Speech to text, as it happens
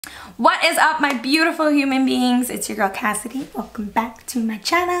What is up, my beautiful human beings? It's your girl Cassidy. Welcome back to my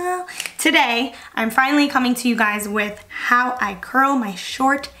channel. Today, I'm finally coming to you guys with how I curl my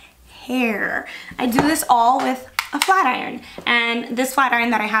short hair. I do this all with a flat iron, and this flat iron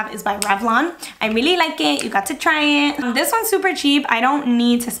that I have is by Revlon. I really like it. You got to try it. This one's super cheap. I don't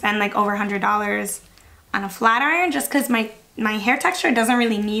need to spend like over $100 on a flat iron just because my hair texture doesn't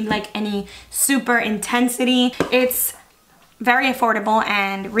really need like any super intensity. It's very affordable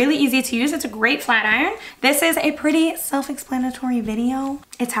and really easy to use. It's a great flat iron. This is a pretty self-explanatory video.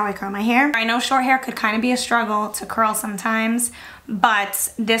 It's how I curl my hair. I know short hair could kind of be a struggle to curl sometimes,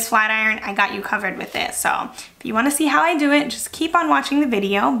 but this flat iron, I got you covered with it. So if you want to see how I do it, just keep on watching the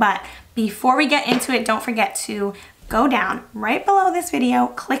video. But before we get into it, don't forget to go down right below this video,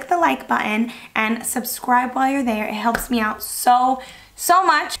 click the like button, and subscribe while you're there. It helps me out so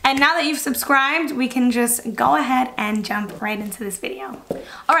much. And now that you've subscribed, we can just go ahead and jump right into this video.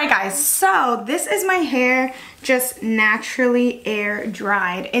 All right, guys, so this is my hair just naturally air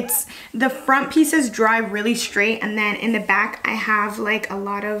dried. It's the front pieces dry really straight, and then in the back I have like a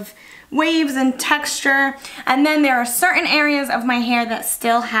lot of waves and texture. And then there are certain areas of my hair that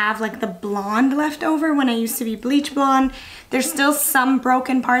still have like the blonde left over when I used to be bleach blonde. There's still some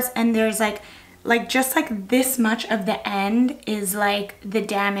broken parts, and there's like just like this much of the end is like the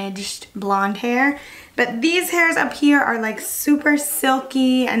damaged blonde hair. But these hairs up here are like super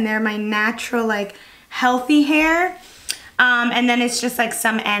silky, and they're my natural like healthy hair. And then it's just like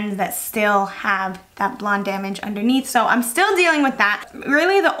some ends that still have that blonde damage underneath. So I'm still dealing with that.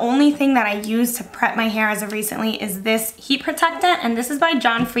 Really the only thing that I use to prep my hair as of recently is this heat protectant, and this is by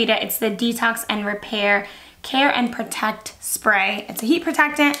John Frieda. It's the Detox and Repair Care and Protect spray. It's a heat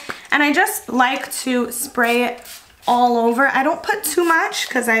protectant, and I just like to spray it all over. I don't put too much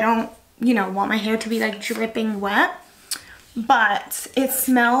because I don't, you know, want my hair to be like dripping wet, but it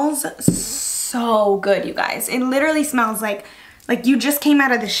smells so good, you guys. It literally smells like you just came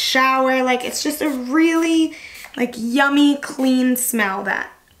out of the shower. Like, it's just a really like yummy, clean smell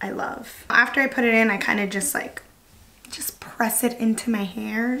that I love. After I put it in, I kind of just press it into my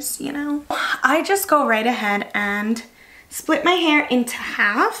hairs, you know? I just go right ahead and split my hair into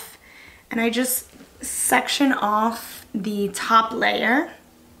half, and I just section off the top layer,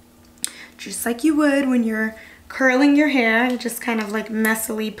 just like you would when you're curling your hair. Just kind of like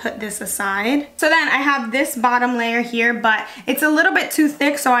messily put this aside. So then I have this bottom layer here, but it's a little bit too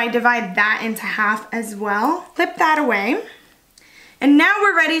thick, so I divide that into half as well. Flip that away. And now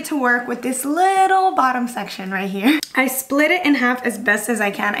we're ready to work with this little bottom section right here. I split it in half as best as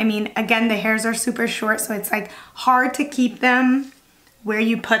I can. I mean, again, the hairs are super short, so it's like hard to keep them where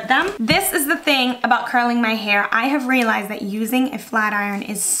you put them. This is the thing about curling my hair. I have realized that using a flat iron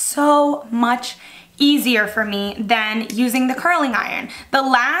is so much easier for me than using the curling iron. The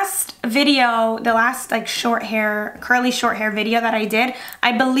last video, the last like short hair, curly short hair video that I did,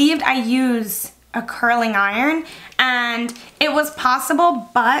 I believed I used a curling iron, and it was possible,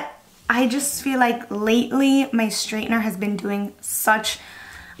 but I just feel like lately my straightener has been doing such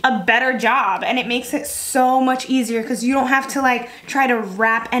a better job, and it makes it so much easier because you don't have to like try to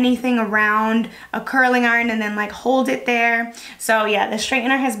wrap anything around a curling iron and then like hold it there. So yeah, the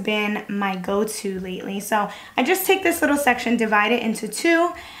straightener has been my go-to lately. So I just take this little section, divide it into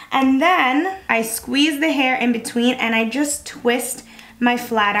two, and then I squeeze the hair in between, and I just twist my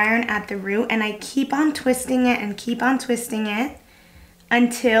flat iron at the root, and I keep on twisting it and keep on twisting it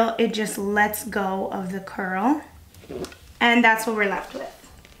until it just lets go of the curl. And that's what we're left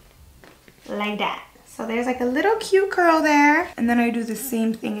with, like that. So there's like a little cute curl there, and then I do the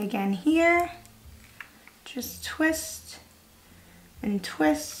same thing again here. Just twist and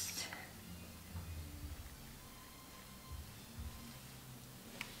twist.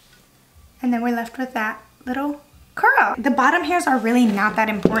 And then we're left with that little curl. The bottom hairs are really not that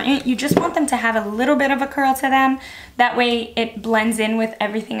important. You just want them to have a little bit of a curl to them. That way it blends in with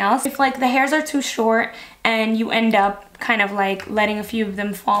everything else. If like the hairs are too short and you end up kind of like letting a few of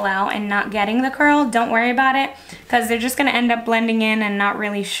them fall out and not getting the curl, don't worry about it, because they're just gonna end up blending in and not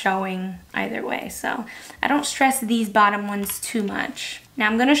really showing either way. So I don't stress these bottom ones too much. Now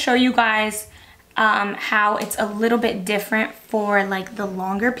I'm gonna show you guys how it's a little bit different for like the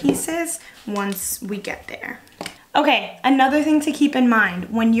longer pieces once we get there. Okay, another thing to keep in mind,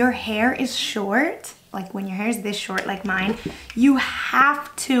 when your hair is short, like when your hair is this short like mine, you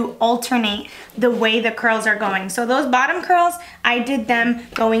have to alternate the way the curls are going. So those bottom curls, I did them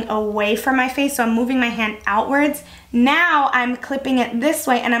going away from my face, so I'm moving my hand outwards. Now I'm clipping it this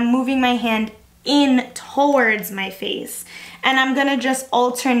way, and I'm moving my hand in towards my face. And I'm gonna just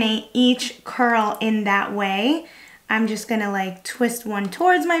alternate each curl in that way I'm just gonna like twist one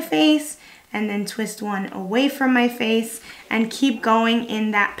towards my face and then twist one away from my face and keep going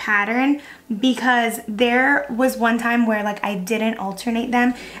in that pattern, because there was one time where like I didn't alternate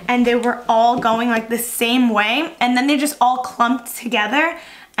them and they were all going like the same way, and then they just all clumped together,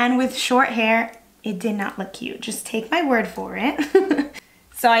 and with short hair it did not look cute. Just take my word for it.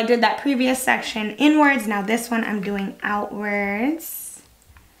 So I did that previous section inwards. Now this one I'm doing outwards,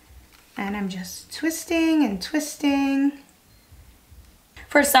 and I'm just twisting and twisting.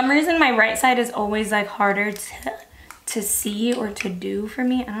 For some reason, my right side is always like harder to see or to do for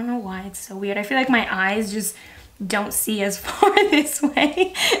me. I don't know why, it's so weird. I feel like my eyes just don't see as far this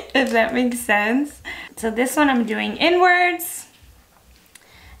way, if that makes sense. So this one I'm doing inwards,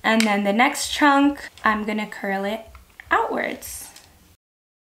 and then the next chunk, I'm gonna curl it outwards.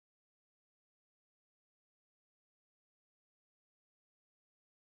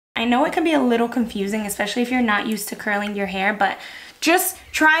 I know it can be a little confusing, especially if you're not used to curling your hair, but just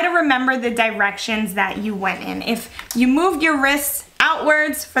try to remember the directions that you went in. If you moved your wrists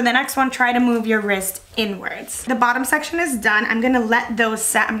outwards, for the next one, try to move your wrist inwards. The bottom section is done. I'm gonna let those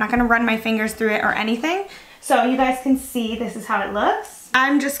set. I'm not gonna run my fingers through it or anything. So you guys can see this is how it looks.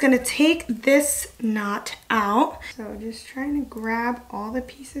 I'm just gonna take this knot out. So just trying to grab all the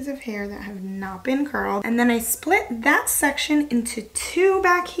pieces of hair that have not been curled. And then I split that section into two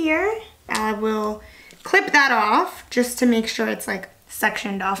back here. I will clip that off just to make sure it's like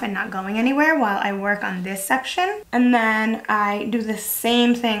sectioned off and not going anywhere while I work on this section. And then I do the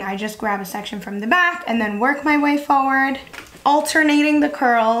same thing. I just grab a section from the back and then work my way forward, alternating the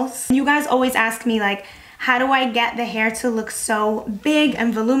curls. You guys always ask me like, how do I get the hair to look so big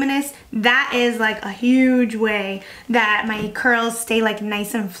and voluminous? That is like a huge way that my curls stay like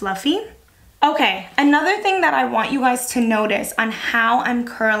nice and fluffy. Okay, another thing that I want you guys to notice on how I'm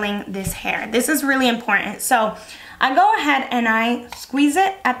curling this hair. This is really important. So I go ahead and I squeeze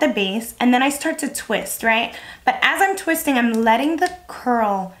it at the base, and then I start to twist, right? But as I'm twisting, I'm letting the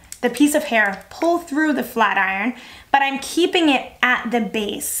curl, the piece of hair, pull through the flat iron, but I'm keeping it at the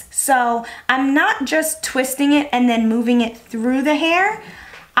base. So I'm not just twisting it and then moving it through the hair.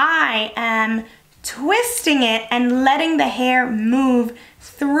 I am twisting it and letting the hair move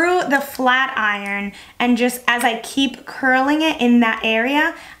through the flat iron, and just as I keep curling it in that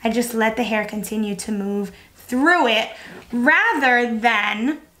area, I just let the hair continue to move through it, rather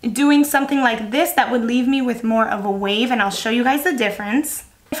than doing something like this that would leave me with more of a wave, and I'll show you guys the difference.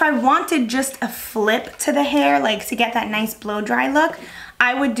 If I wanted just a flip to the hair, like to get that nice blow dry look,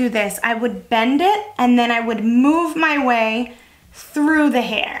 I would do this. I would bend it and then I would move my way through the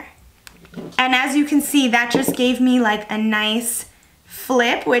hair. And as you can see, that just gave me like a nice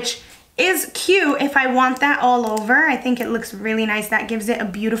flip, which is cute if I want that all over. I think it looks really nice. That gives it a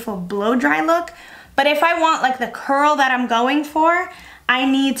beautiful blow dry look. But if I want like the curl that I'm going for, I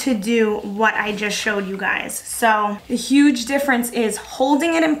need to do what I just showed you guys. So the huge difference is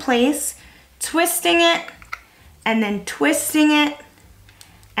holding it in place, twisting it, and then twisting it,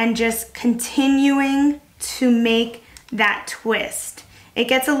 and just continuing to make that twist. It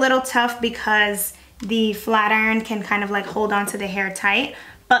gets a little tough because the flat iron can kind of like hold on to the hair tight,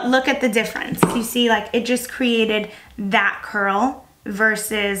 but look at the difference. You see, like it just created that curl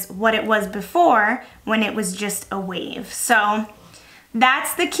versus what it was before when it was just a wave. So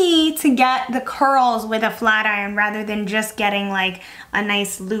that's the key to get the curls with a flat iron rather than just getting like a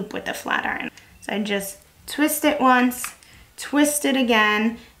nice loop with the flat iron. So I just twist it once, twist it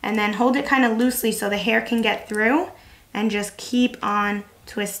again, and then hold it kind of loosely so the hair can get through, and just keep on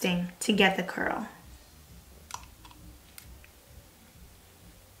twisting to get the curl.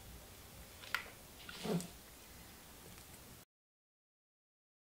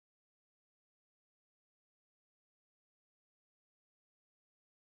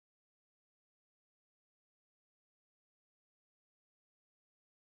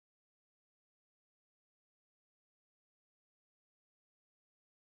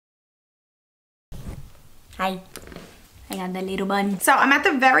 Hi. I got the little bun. So I'm at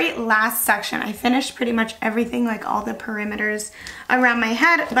the very last section. I finished pretty much everything, like all the perimeters around my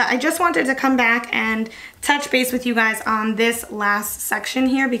head, but I just wanted to come back and touch base with you guys on this last section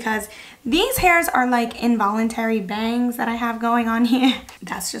here, because these hairs are like involuntary bangs that I have going on here.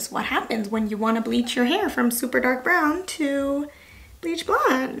 That's just what happens when you want to bleach your hair from super dark brown to bleach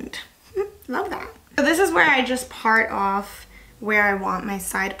blonde. Love that. So this is where I just part off where I want my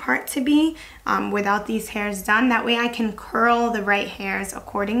side part to be without these hairs done. That way I can curl the right hairs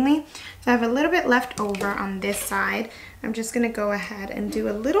accordingly. So I have a little bit left over on this side. I'm just gonna go ahead and do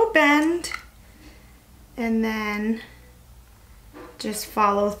a little bend and then just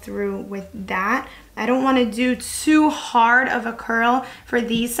follow through with that. I don't want to do too hard of a curl for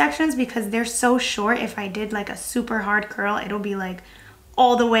these sections because they're so short. If I did like a super hard curl, it'll be like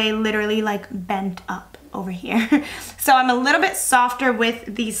all the way literally like bent up over here. So I'm a little bit softer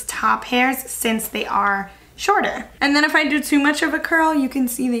with these top hairs since they are shorter. And then if I do too much of a curl, you can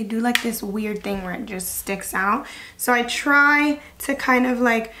see they do like this weird thing where it just sticks out. So I try to kind of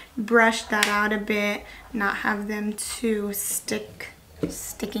like brush that out a bit, not have them too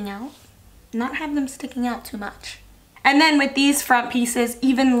sticking out. Not have them sticking out too much. And then with these front pieces,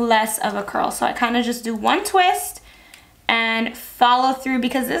 even less of a curl. So I kind of just do one twist and follow through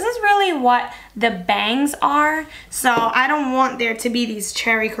because this is really what the bangs are. So I don't want there to be these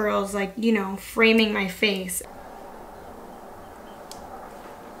cherry curls like, you know, framing my face.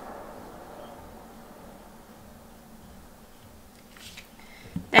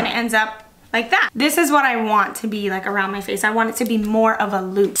 Then it ends up like that. This is what I want to be like around my face. I want it to be more of a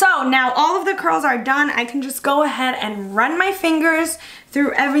loop. So now all of the curls are done. I can just go ahead and run my fingers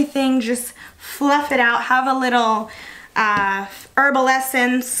through everything, just fluff it out, have a little herbal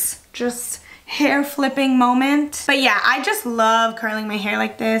essence, just hair flipping moment. But yeah, I just love curling my hair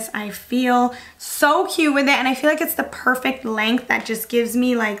like this. I feel so cute with it, and I feel like it's the perfect length that just gives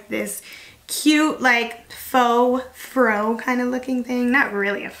me like this cute like faux fro kind of looking thing. Not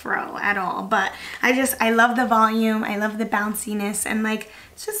really a fro at all, but I love the volume, I love the bounciness, and like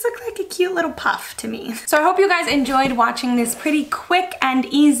it just looks like a cute little puff to me. So I hope you guys enjoyed watching this pretty quick and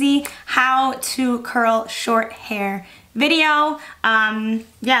easy how to curl short hair video.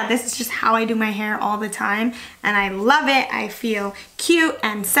 Yeah, this is just how I do my hair all the time, and I love it. I feel cute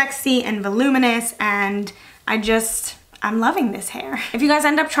and sexy and voluminous, and I'm loving this hair. If you guys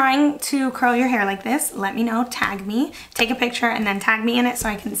end up trying to curl your hair like this, let me know, tag me, take a picture and then tag me in it so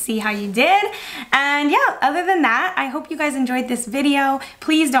I can see how you did. And yeah, other than that, I hope you guys enjoyed this video.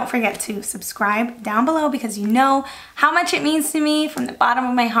 Please don't forget to subscribe down below because you know how much it means to me from the bottom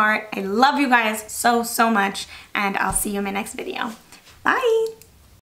of my heart. I love you guys so, so much, and I'll see you in my next video. Bye.